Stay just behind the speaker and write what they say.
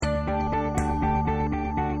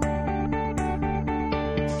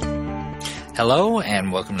Hello,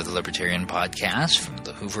 and welcome to the Libertarian Podcast from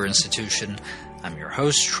the Hoover Institution. I'm your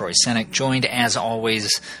host, Troy Senek, joined, as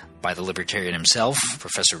always, by the Libertarian himself,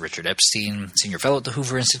 Professor Richard Epstein, Senior Fellow at the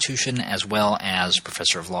Hoover Institution, as well as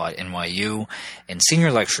Professor of Law at NYU and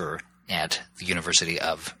Senior Lecturer at the University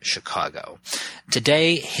of Chicago.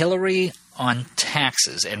 Today, Hillary on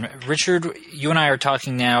taxes. And Richard, you and I are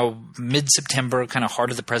talking now mid-September, kind of heart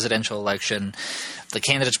of the presidential election. The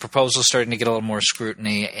candidates' proposals starting to get a little more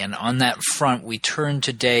scrutiny. And on that front, we turn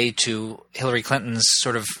today to Hillary Clinton's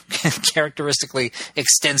sort of characteristically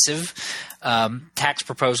extensive tax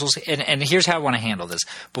proposals. And here's how I want to handle this.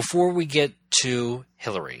 Before we get to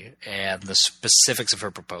Hillary and the specifics of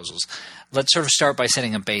her proposals, let's sort of start by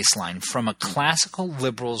setting a baseline. From a classical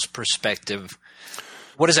liberal's perspective,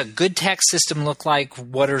 what does a good tax system look like?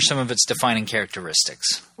 What are some of its defining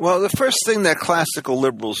characteristics? Well, the first thing that classical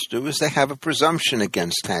liberals do is they have a presumption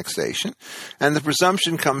against taxation. And the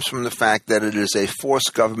presumption comes from the fact that it is a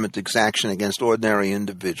forced government exaction against ordinary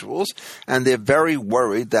individuals. And they're very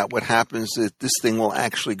worried that what happens is this thing will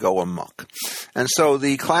actually go amok. And so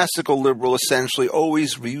the classical liberal essentially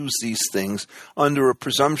always views these things under a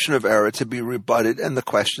presumption of error to be rebutted. And the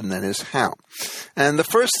question then is how? And the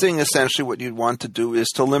first thing essentially what you'd want to do is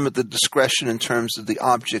to limit the discretion in terms of the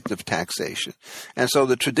object of taxation. And so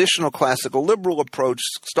the traditional classical liberal approach,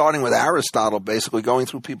 starting with Aristotle, basically going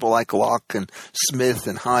through people like Locke and Smith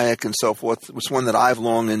and Hayek and so forth, was one that I've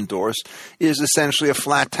long endorsed, is essentially a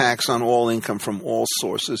flat tax on all income from all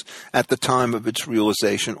sources at the time of its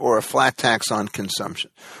realization, or a flat tax on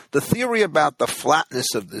consumption. The theory about the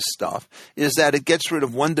flatness of this stuff is that it gets rid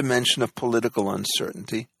of one dimension of political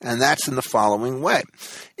uncertainty, and that's in the following way.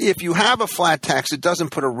 If you have a flat tax, it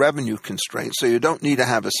doesn't put a revenue constraint, so you don't need to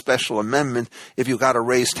have a special amendment if you've got to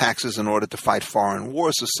raise taxes in order to fight foreign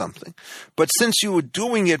wars or something. But since you were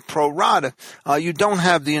doing it pro rata, you don't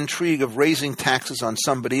have the intrigue of raising taxes on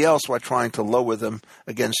somebody else while trying to lower them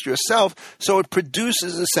against yourself, so it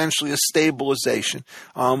produces essentially a stabilization,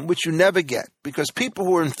 which you never get, because people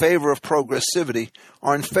who are in favor of progressivity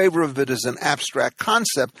are in favor of it as an abstract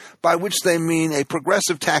concept, by which they mean a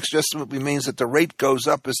progressive tax just simply means that the rate goes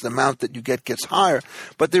up as the amount that you get gets higher,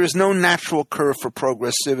 but there is no natural curve for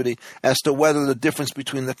progressivity as to whether the difference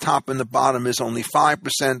between the top and the bottom is only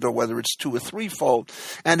 5% or whether it's 2 or 3-fold.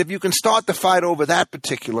 And if you can start the fight over that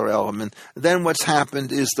particular element, then what's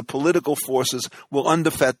happened is the political forces will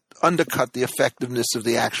undercut the effectiveness of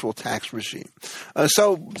the actual tax regime.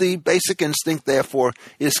 So the basic instinct, therefore,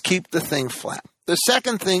 is keep the thing flat. The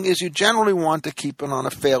second thing is you generally want to keep it on a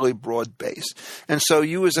fairly broad base. And so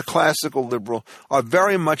you as a classical liberal are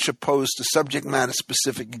very much opposed to subject matter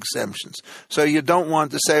specific exemptions. So you don't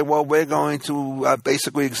want to say, well, we're going to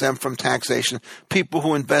basically exempt from taxation people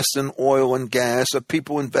who invest in oil and gas, or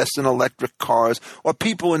people who invest in electric cars, or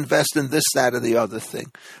people who invest in this, that, or the other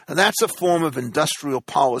thing. And that's a form of industrial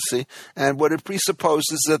policy. And what it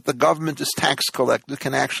presupposes is that the government as tax collector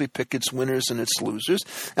can actually pick its winners and its losers.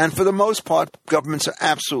 And for the most part, governments are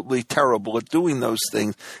absolutely terrible at doing those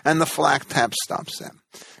things, and the flat tax stops them.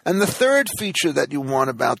 And the third feature that you want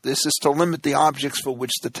about this is to limit the objects for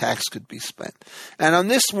which the tax could be spent. And on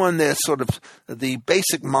this one, there's sort of the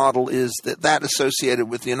basic model is that associated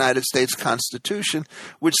with the United States Constitution,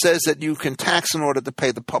 which says that you can tax in order to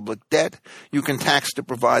pay the public debt, you can tax to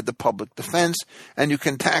provide the public defense, and you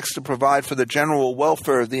can tax to provide for the general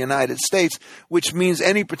welfare of the United States, which means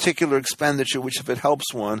any particular expenditure which, if it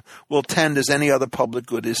helps one, will tend as any other public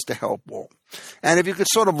good is to help all. And if you could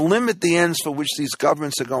sort of limit the ends for which these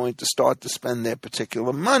governments are going to start to spend their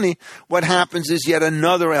particular money, what happens is yet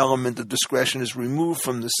another element of discretion is removed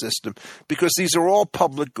from the system, because these are all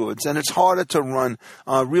public goods, and it's harder to run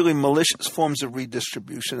really malicious forms of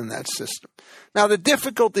redistribution in that system. Now, the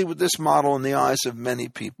difficulty with this model in the eyes of many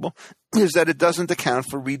people is that it doesn't account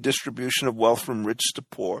for redistribution of wealth from rich to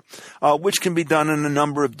poor, which can be done in a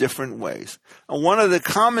number of different ways. One of the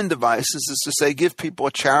common devices is to say give people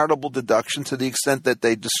a charitable deduction to the extent that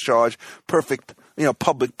they discharge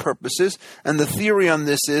public purposes. And the theory on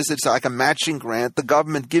this is it's like a matching grant. The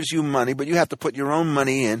government gives you money, but you have to put your own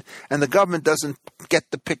money in, and the government doesn't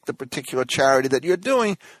get to pick the particular charity that you're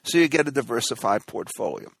doing, so you get a diversified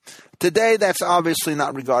portfolio. Today, that's obviously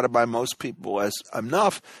not regarded by most people as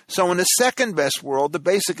enough. So in the second best world, the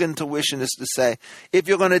basic intuition is to say, if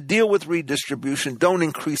you're going to deal with redistribution, don't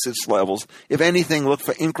increase its levels. If anything, look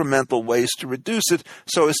for incremental ways to reduce it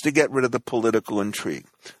so as to get rid of the political intrigue.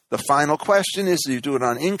 The final question is, do you do it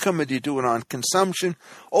on income or do you do it on consumption?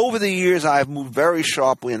 Over the years, I have moved very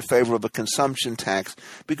sharply in favor of a consumption tax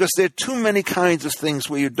because there are too many kinds of things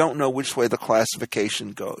where you don't know which way the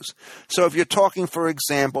classification goes. So if you're talking, for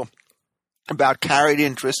example, about carried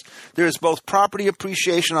interest. There is both property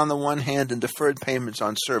appreciation on the one hand and deferred payments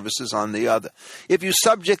on services on the other. If you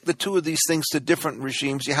subject the two of these things to different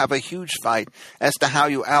regimes, you have a huge fight as to how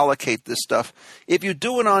you allocate this stuff. If you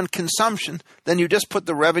do it on consumption, then you just put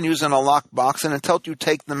the revenues in a lockbox, and until you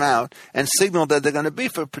take them out and signal that they're going to be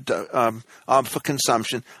for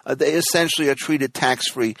consumption, they essentially are treated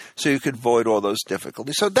tax-free, so you could avoid all those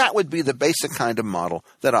difficulties. So that would be the basic kind of model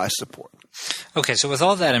that I support. Okay, so with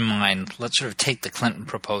all that in mind, let's sort of take the Clinton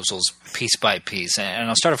proposals piece by piece. And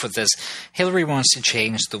I'll start off with this. Hillary wants to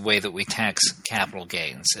change the way that we tax capital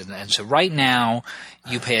gains. And so right now,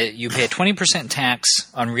 you pay a 20% tax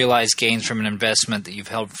on realized gains from an investment that you've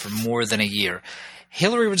held for more than a year.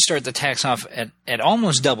 Hillary would start the tax off at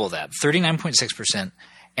almost double that, 39.6%.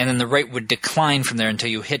 And then the rate would decline from there until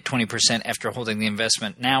you hit 20% after holding the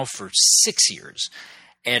investment now for 6 years.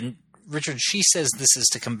 And Richard, she says this is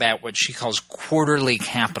to combat what she calls quarterly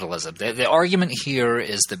capitalism. The argument here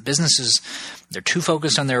is that businesses, they're too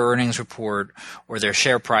focused on their earnings report or their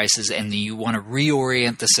share prices, and you want to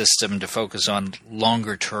reorient the system to focus on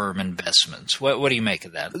longer-term investments. What do you make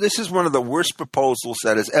of that? This is one of the worst proposals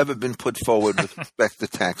that has ever been put forward with respect to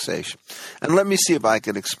taxation. And let me see if I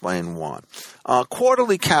can explain why.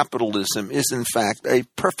 Quarterly capitalism is, in fact, a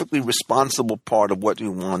perfectly responsible part of what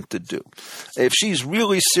you want to do. If she's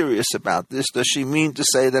really serious about this, does she mean to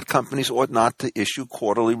say that companies ought not to issue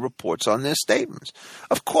quarterly reports on their statements?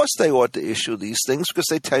 Of course they ought to issue these things because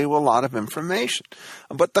they tell you a lot of information.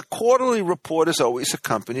 But the quarterly report is always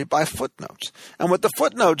accompanied by footnotes. And what the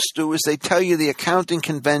footnotes do is they tell you the accounting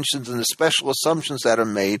conventions and the special assumptions that are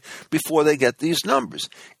made before they get these numbers.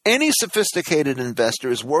 Any sophisticated investor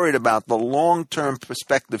is worried about the long-term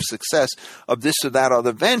prospective success of this or that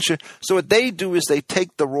other venture. So what they do is they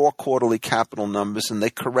take the raw quarterly capital numbers and they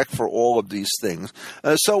correct for all of these things.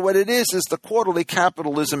 So what it is the quarterly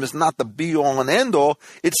capitalism is not the be-all and end-all.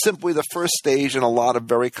 It's simply the first stage in a lot of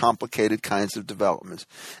very complicated kinds of developments.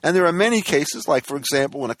 And there are many cases, like, for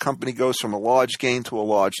example, when a company goes from a large gain to a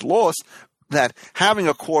large loss, that having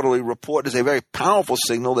a quarterly report is a very powerful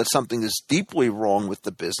signal that something is deeply wrong with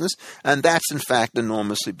the business, and that's, in fact,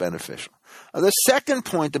 enormously beneficial. The second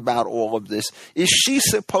point about all of this is she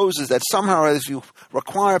supposes that somehow if you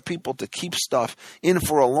require people to keep stuff in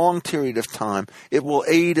for a long period of time, it will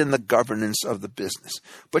aid in the governance of the business.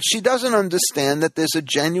 But she doesn't understand that there's a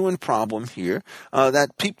genuine problem here,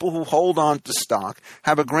 that people who hold on to stock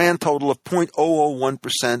have a grand total of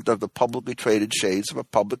 0.001% of the publicly traded shares of a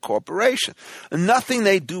public corporation. And nothing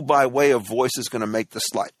they do by way of voice is going to make the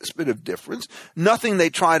slightest bit of difference. Nothing they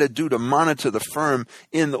try to do to monitor the firm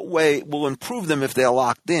in the way will improve them if they're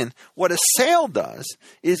locked in. What a sale does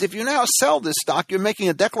is if you now sell this stock, you're making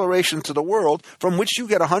a declaration to the world from which you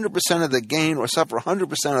get 100% of the gain or suffer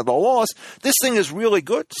 100% of the loss. This thing is really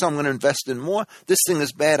good, so I'm going to invest in more. This thing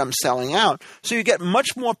is bad, I'm selling out. So you get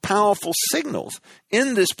much more powerful signals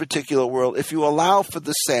in this particular world if you allow for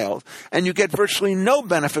the sales, and you get virtually no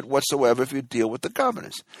benefit whatsoever if you deal with the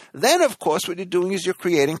governance. Then, of course, what you're doing is you're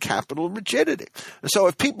creating capital rigidity. So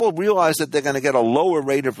if people realize that they're going to get a lower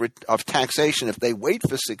rate of taxation if they wait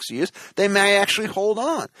for 6 years, they may actually hold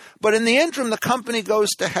on. But in the interim, the company goes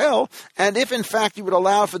to hell, and if, in fact, you would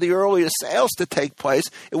allow for the earlier sales to take place,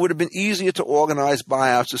 it would have been easier to organize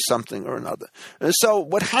buyouts of something or another. And so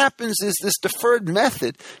what happens is this deferred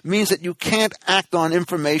method means that you can't act on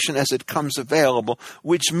information as it comes available,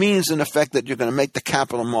 which means, in effect, that you're going to make the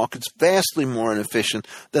capital markets vastly more inefficient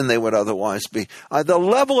than they would otherwise be. The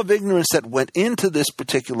level of ignorance that went into this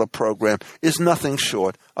particular program is nothing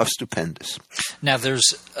short of stupendous. Now,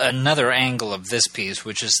 there's another angle of this piece,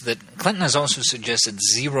 which is that Clinton has also suggested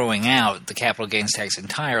zeroing out the capital gains tax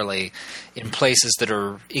entirely in places that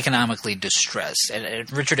are economically distressed.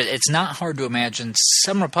 And Richard, it's not hard to imagine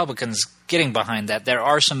some Republicans getting behind that. There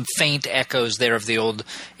are some faint echoes there of the old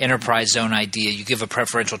enterprise zone idea. You give a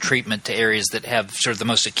preferential treatment to areas that have sort of the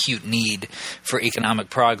most acute need for economic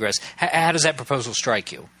progress. How does that proposal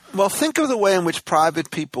strike you? Well, think of the way in which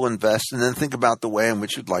private people invest, and then think about the way in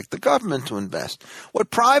which you'd like the government to invest.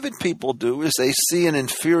 What private people do is they see an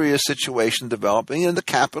inferior situation developing and the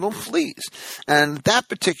capital flees. And at that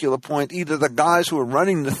particular point, either the guys who are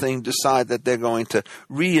running the thing decide that they're going to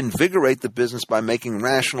reinvigorate the business by making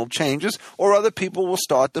rational changes, or other people will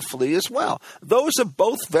start to flee as well. Those are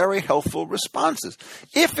both very helpful responses.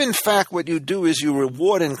 If, in fact, what you do is you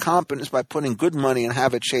reward incompetence by putting good money and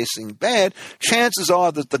have it chasing bad, chances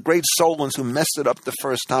are that the great Solons who messed it up the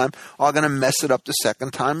first time are going to mess it up the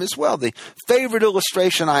second time as well. The favorite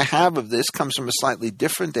illustration I have of this comes from a slightly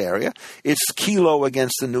different area. It's Kelo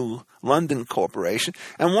against the New London corporation.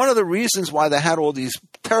 And one of the reasons why they had all these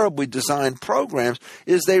terribly designed programs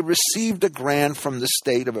is they received a grant from the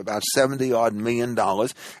state of about $70-odd million,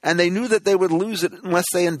 and they knew that they would lose it unless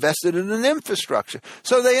they invested in an infrastructure.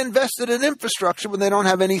 So they invested in infrastructure when they don't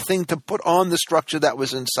have anything to put on the structure that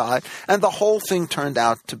was inside, and the whole thing turned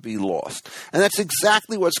out to be lost. And that's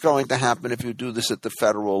exactly what's going to happen if you do this at the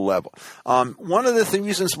federal level. One of the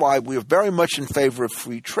reasons why we are very much in favor of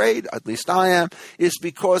free trade, at least I am, is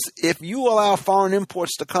because if you allow foreign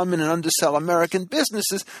imports to come in and undersell American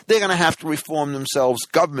businesses, they're going to have to reform themselves.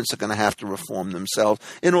 Governments are going to have to reform themselves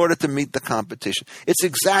in order to meet the competition. It's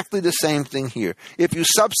exactly the same thing here. If you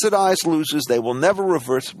subsidize losers, they will never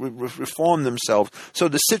reform themselves, so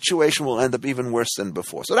the situation will end up even worse than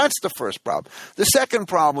before. So that's the first problem. The second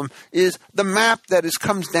problem is the map that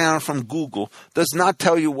comes down from Google does not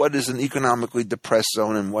tell you what is an economically depressed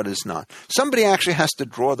zone and what is not. Somebody actually has to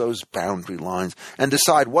draw those boundary lines and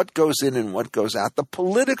decide what goes in and what goes out. The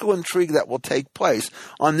political intrigue that will take place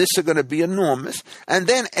on this are going to be enormous. And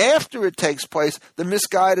then after it takes place, the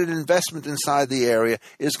misguided investment inside the area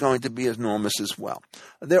is going to be enormous as well.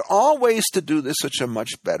 There are ways to do this which are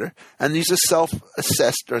much better, and these are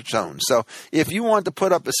self-assessed zones. So if you want to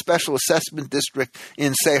put up a special assessment district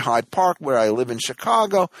in, say, Hyde Park, where I live in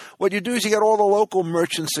Chicago, what you do is you get all the local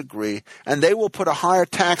merchants agree, and they will put a higher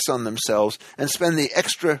tax on themselves and spend the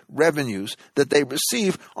extra revenues that they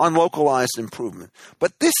receive on localized improvement.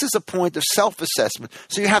 But this is a point of self-assessment,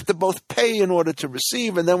 so you have to both pay in order to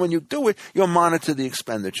receive, and then when you do it, you'll monitor the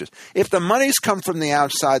expenditures. If the monies come from the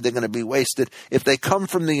outside, they're going to be wasted. If they come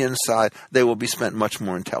from the inside, they will be spent much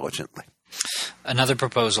more intelligently. Another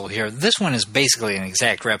proposal here. This one is basically an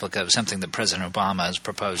exact replica of something that President Obama has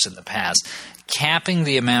proposed in the past, capping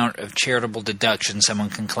the amount of charitable deduction someone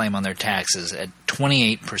can claim on their taxes at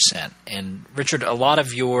 28%. And Richard, a lot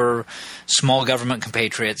of your small government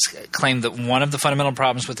compatriots claim that one of the fundamental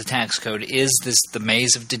problems with the tax code is the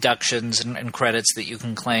maze of deductions and credits that you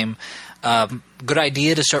can claim. Good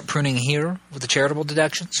idea to start pruning here with the charitable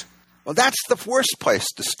deductions? Well, that's the worst place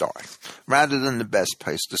to start, rather than the best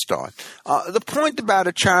place to start. The point about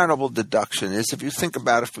a charitable deduction is, if you think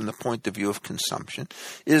about it from the point of view of consumption,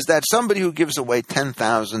 is that somebody who gives away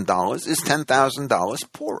 $10,000 is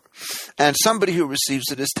 $10,000 poorer, and somebody who receives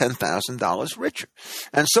it is $10,000 richer.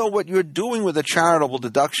 And so what you're doing with a charitable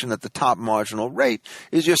deduction at the top marginal rate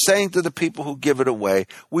is you're saying to the people who give it away,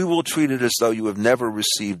 we will treat it as though you have never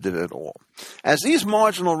received it at all. As these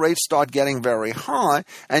marginal rates start getting very high,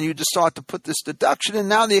 and you start to put this deduction in,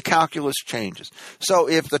 now the calculus changes. So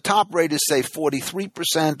if the top rate is, say,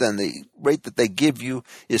 43% and the rate that they give you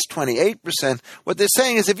is 28%, what they're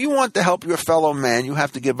saying is if you want to help your fellow man, you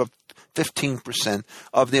have to give up 15%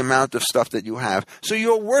 of the amount of stuff that you have. So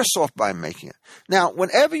you're worse off by making it. Now,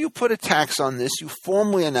 whenever you put a tax on this, you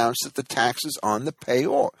formally announce that the tax is on the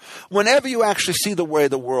payor. Whenever you actually see the way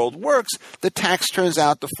the world works, the tax turns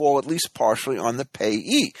out to fall at least partially on the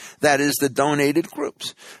payee, that is, the donated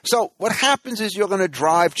groups. So what happens is you're going to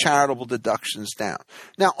drive charitable deductions down.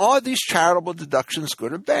 Now, are these charitable deductions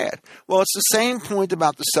good or bad? Well, it's the same point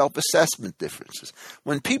about the self-assessment differences.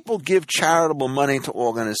 When people give charitable money to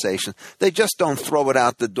organizations, they just don't throw it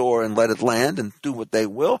out the door and let it land and do what they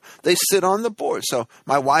will. They sit on the board. So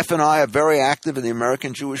my wife and I are very active in the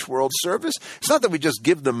American Jewish World Service. It's not that we just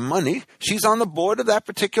give them money. She's on the board of that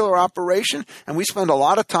particular operation, and we spend a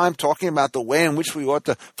lot of time talking about the way in which we ought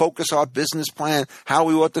to focus our business plan, how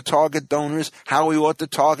we ought to target donors, how we ought to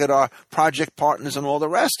target our project partners, and all the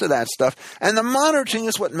rest of that stuff. And the monitoring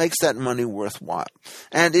is what makes that money worthwhile.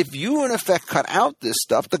 And if you, in effect, cut out this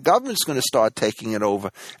stuff, the government's going to start taking it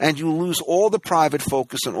over, and you lose all the private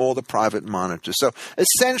focus and all the private monitors. So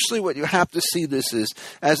essentially what you have to see this is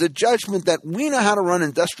as a judgment that we know how to run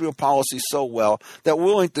industrial policy so well that we're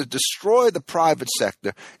willing to destroy the private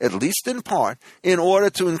sector, at least in part, in order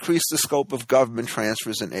to increase the scope of government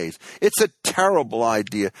transfers and aids. It's a terrible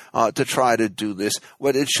idea to try to do this.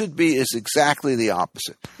 What it should be is exactly the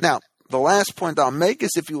opposite. Now, the last point I'll make is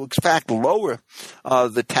if you, in fact, lower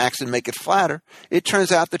the tax and make it flatter, it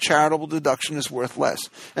turns out the charitable deduction is worth less.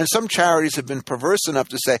 And some charities have been perverse enough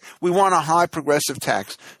to say, we want a high progressive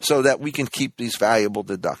tax so that we can keep these valuable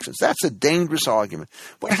deductions. That's a dangerous argument.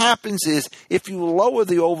 What happens is if you lower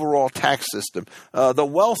the overall tax system, the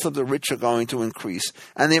wealth of the rich are going to increase,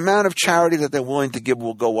 and the amount of charity that they're willing to give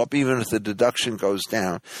will go up even if the deduction goes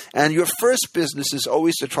down. And your first business is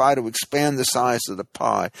always to try to expand the size of the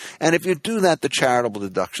pie. And if you do that, the charitable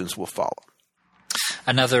deductions will follow.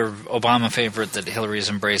 Another Obama favorite that Hillary is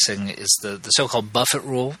embracing is the so-called Buffett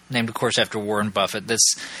rule, named, of course, after Warren Buffett.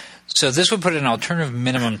 So this would put an alternative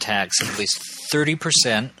minimum tax of at least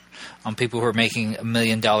 30% on people who are making $1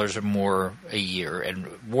 million or more a year. And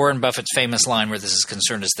Warren Buffett's famous line where this is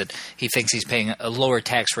concerned is that he thinks he's paying a lower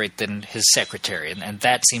tax rate than his secretary, and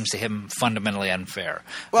that seems to him fundamentally unfair.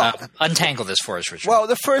 Well, untangle this for us, Richard. Well,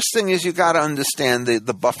 the first thing is you got to understand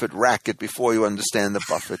the Buffett racket before you understand the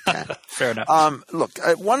Buffett tax. Fair enough. Look,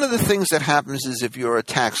 one of the things that happens is if you're a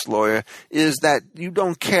tax lawyer is that you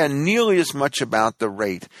don't care nearly as much about the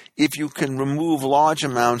rate if you can remove large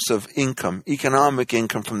amounts of income, economic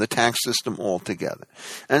income, from the tax system altogether.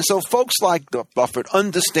 And so folks like Buffett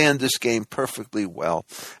understand this game perfectly well,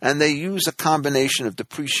 and they use a combination of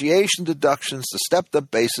depreciation deductions, the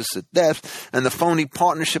stepped-up basis at death, and the phony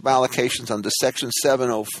partnership allocations under Section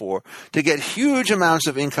 704 to get huge amounts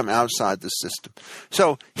of income outside the system.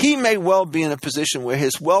 So he may well be in a position where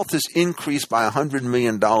his wealth is increased by $100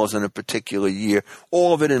 million in a particular year,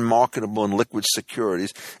 all of it in marketable and liquid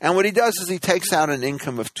securities. And what he does is he takes out an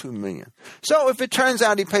income of $2 million. So if it turns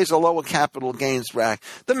out he pays a lower capital gains rack,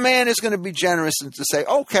 the man is going to be generous and to say,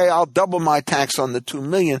 okay, I'll double my tax on the $2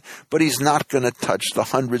 million, but he's not going to touch the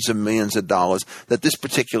hundreds of millions of dollars that this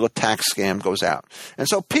particular tax scam goes out. And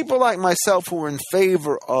so people like myself who are in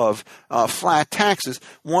favor of flat taxes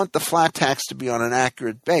want the flat tax to be on an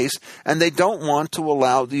accurate base, and they don't want to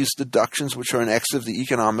allow these deductions which are in excess of the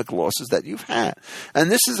economic losses that you've had.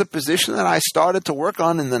 And this is a position that I started to work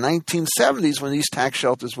on in the 1970s when these tax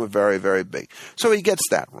shelters were very, very big. So he gets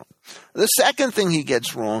that wrong. The second thing he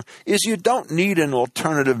gets wrong is you don't need an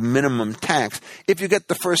alternative minimum tax if you get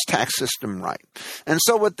the first tax system right. And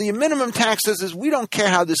so what the minimum tax says is we don't care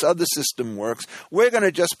how this other system works. We're going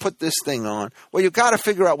to just put this thing on. Well, you've got to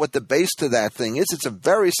figure out what the base to that thing is. It's a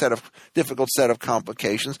very difficult set of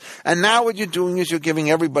complications. And now what you're doing is you're giving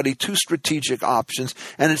everybody two strategic options,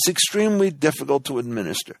 and it's extremely difficult to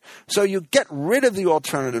administer. So you get rid of the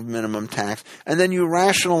alternative minimum tax, and then you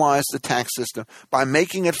rationalize the tax system by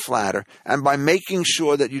making it flatter and by making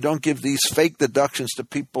sure that you don't give these fake deductions to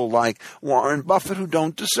people like Warren Buffett who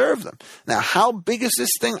don't deserve them. Now, how big is this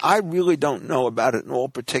thing? I really don't know about it in all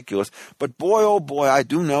particulars. But boy, oh boy, I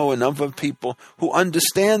do know a number of people who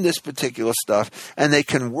understand this particular stuff, and they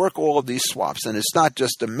can work all of these swaps. And it's not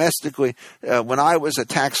just domestically. When I was a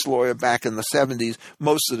tax lawyer back in the 70s,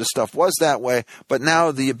 most of the stuff was that way. But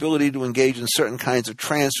now the ability to engage in certain kinds of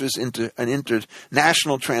transfers into an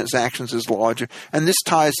international transactions is larger. And this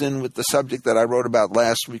ties in with the subject that I wrote about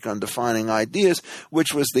last week on Defining Ideas,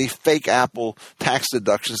 which was the fake Apple tax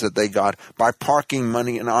deductions that they got by parking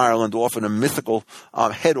money in Ireland off in a mythical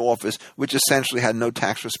head office, which essentially had no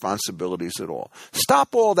tax responsibilities at all.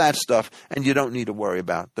 Stop all that stuff, and you don't need to worry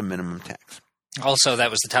about the minimum tax. Also, that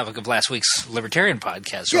was the topic of last week's Libertarian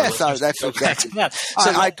podcast. Yes, that's exactly. That. So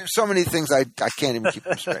I do so many things I can't even keep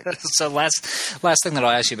them straight. So last thing that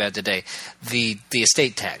I'll ask you about today, the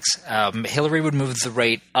estate tax. Hillary would move the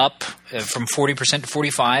rate up from 40% to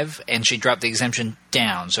 45%, and she dropped the exemption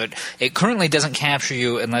down. So it currently doesn't capture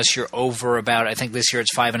you unless you're over about, I think this year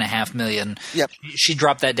it's $5.5 million. Yep. She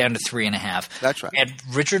dropped that down to 3.5. That's right. And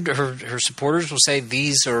Richard, her supporters will say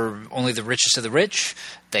these are only the richest of the rich.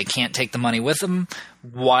 They can't take the money with them.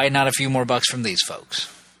 Why not a few more bucks from these folks?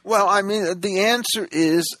 Well, I mean, the answer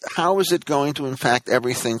is, how is it going to impact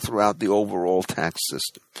everything throughout the overall tax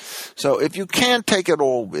system? So if you can't take it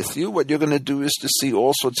all with you, what you're going to do is to see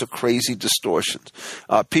all sorts of crazy distortions.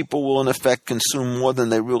 People will, in effect, consume more than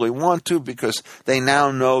they really want to because they now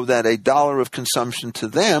know that $1 of consumption to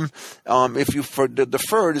them, if you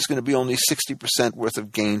defer it, is going to be only 60% worth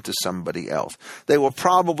of gain to somebody else. They will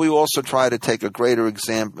probably also try to take a greater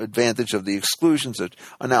advantage of the exclusions that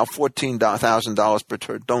are now $14,000 per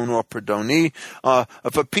donor or per donee.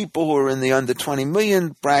 For people who are in the under 20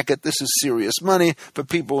 million bracket, this is serious money. For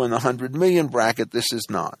people in the 100 million bracket, this is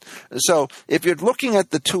not. So if you're looking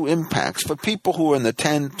at the two impacts, for people who are in the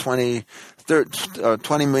 10, 20,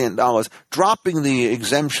 $20 million, dropping the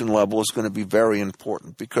exemption level is going to be very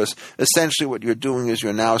important because essentially what you're doing is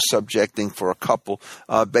you're now subjecting for a couple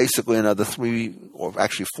basically another $3 or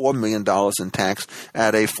actually $4 million in tax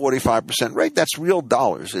at a 45% rate. That's real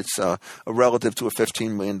dollars. It's relative to a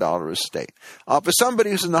 $15 million estate. For somebody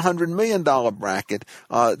who's in the $100 million bracket,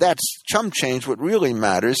 that's chump change. What really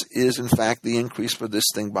matters is, in fact, the increase for this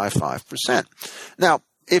thing by 5%. Now,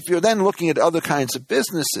 if you're then looking at other kinds of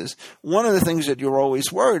businesses, one of the things that you're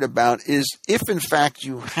always worried about is if, in fact,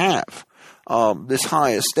 you have this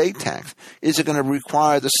high estate tax? Is it going to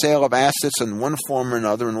require the sale of assets in one form or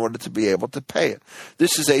another in order to be able to pay it?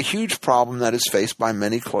 This is a huge problem that is faced by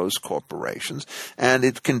many closed corporations, and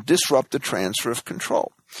it can disrupt the transfer of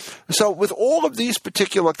control. So with all of these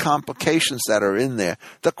particular complications that are in there,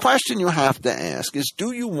 the question you have to ask is,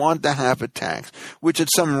 do you want to have a tax which at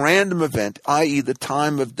some random event, i.e. the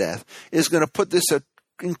time of death, is going to put this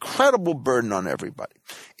incredible burden on everybody?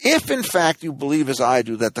 If, in fact, you believe, as I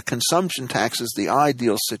do, that the consumption tax is the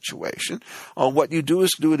ideal situation, what you do is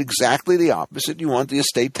do it exactly the opposite. You want the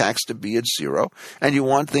estate tax to be at zero, and you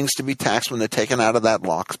want things to be taxed when they're taken out of that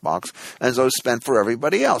lockbox and those spent for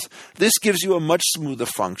everybody else. This gives you a much smoother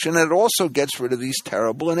function, and it also gets rid of these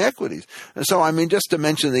terrible inequities. And so, just to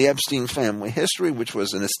mention the Epstein family history, which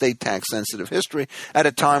was an estate tax-sensitive history at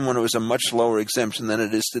a time when it was a much lower exemption than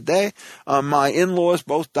it is today, my in-laws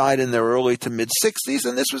both died in their early to mid-60s,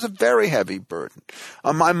 and this was a very heavy burden.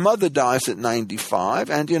 My mother dies at 95,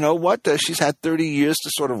 and you know what? She's had 30 years to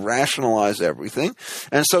sort of rationalize everything.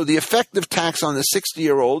 And so the effective tax on the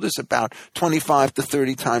 60-year-old is about 25 to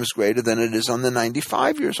 30 times greater than it is on the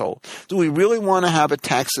 95 years old. Do we really want to have a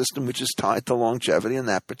tax system which is tied to longevity in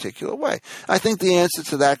that particular way? I think the answer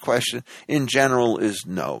to that question in general is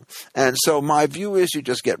no. And so my view is you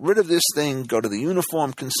just get rid of this thing, go to the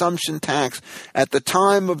uniform consumption tax. At the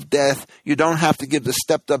time of death, you don't have to give the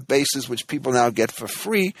stepped-up basis, which people now get for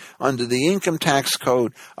free under the income tax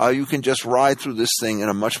code. You can just ride through this thing in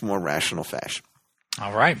a much more rational fashion.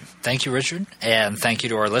 All right. Thank you, Richard. And thank you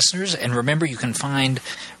to our listeners. And remember, you can find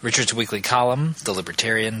Richard's weekly column, The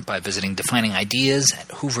Libertarian, by visiting Defining Ideas at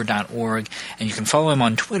hoover.org. And you can follow him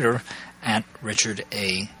on Twitter at Richard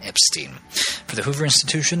A. Epstein. For the Hoover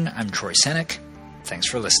Institution, I'm Troy Senek. Thanks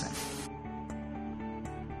for listening.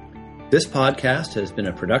 This podcast has been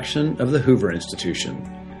a production of the Hoover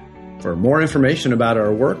Institution. For more information about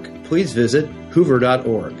our work, please visit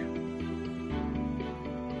hoover.org.